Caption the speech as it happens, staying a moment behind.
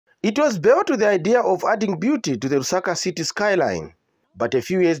It was built with the idea of adding beauty to the Lusaka city skyline. But a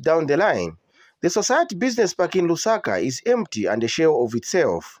few years down the line, the Society Business Park in Lusaka is empty and a shell of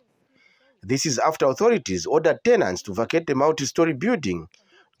itself. This is after authorities ordered tenants to vacate the multi-story building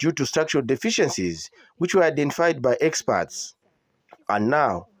due to structural deficiencies which were identified by experts. And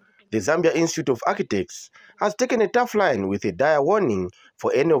now, the Zambia Institute of Architects has taken a tough line with a dire warning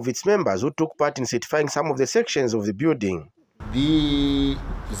for any of its members who took part in certifying some of the sections of the building. The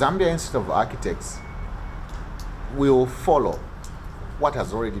Zambia Institute of Architects will follow what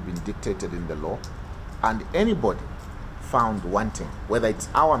has already been dictated in the law, and anybody found wanting, whether it's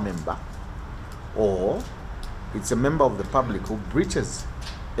our member or it's a member of the public who breaches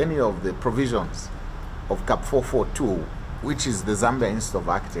any of the provisions of Cap 442, which is the Zambia Institute of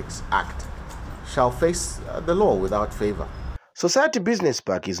Architects Act, shall face the law without favor. Society Business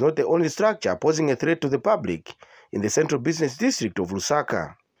Park is not the only structure posing a threat to the public in the central business district of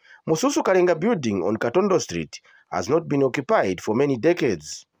Lusaka. Mususu building on Katondo Street has not been occupied for many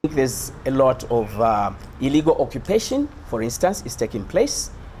decades. There's a lot of illegal occupation, for instance, is taking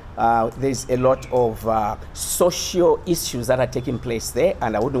place. There's a lot of social issues that are taking place there,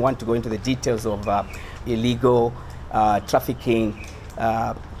 and I wouldn't want to go into the details of illegal trafficking,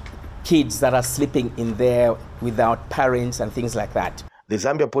 kids that are sleeping in there without parents and things like that. The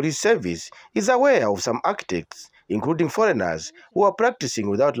Zambia Police Service is aware of some architects, including foreigners, who are practicing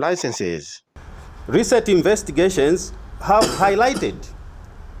without licenses. Recent investigations have highlighted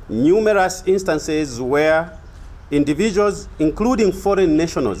numerous instances where individuals, including foreign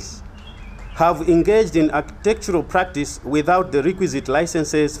nationals, have engaged in architectural practice without the requisite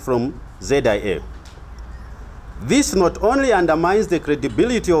licenses from ZIA. This not only undermines the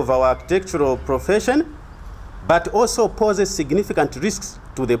credibility of our architectural profession, but also poses significant risks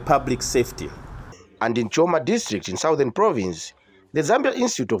to the public safety. And in Choma district in Southern Province, the Zambia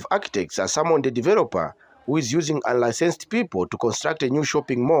Institute of Architects has summoned a developer who is using unlicensed people to construct a new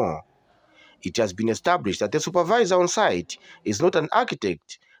shopping mall. It has been established that the supervisor on site is not an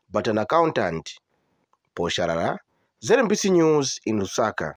architect, but an accountant. Paul Shalala, ZMBC News in Lusaka.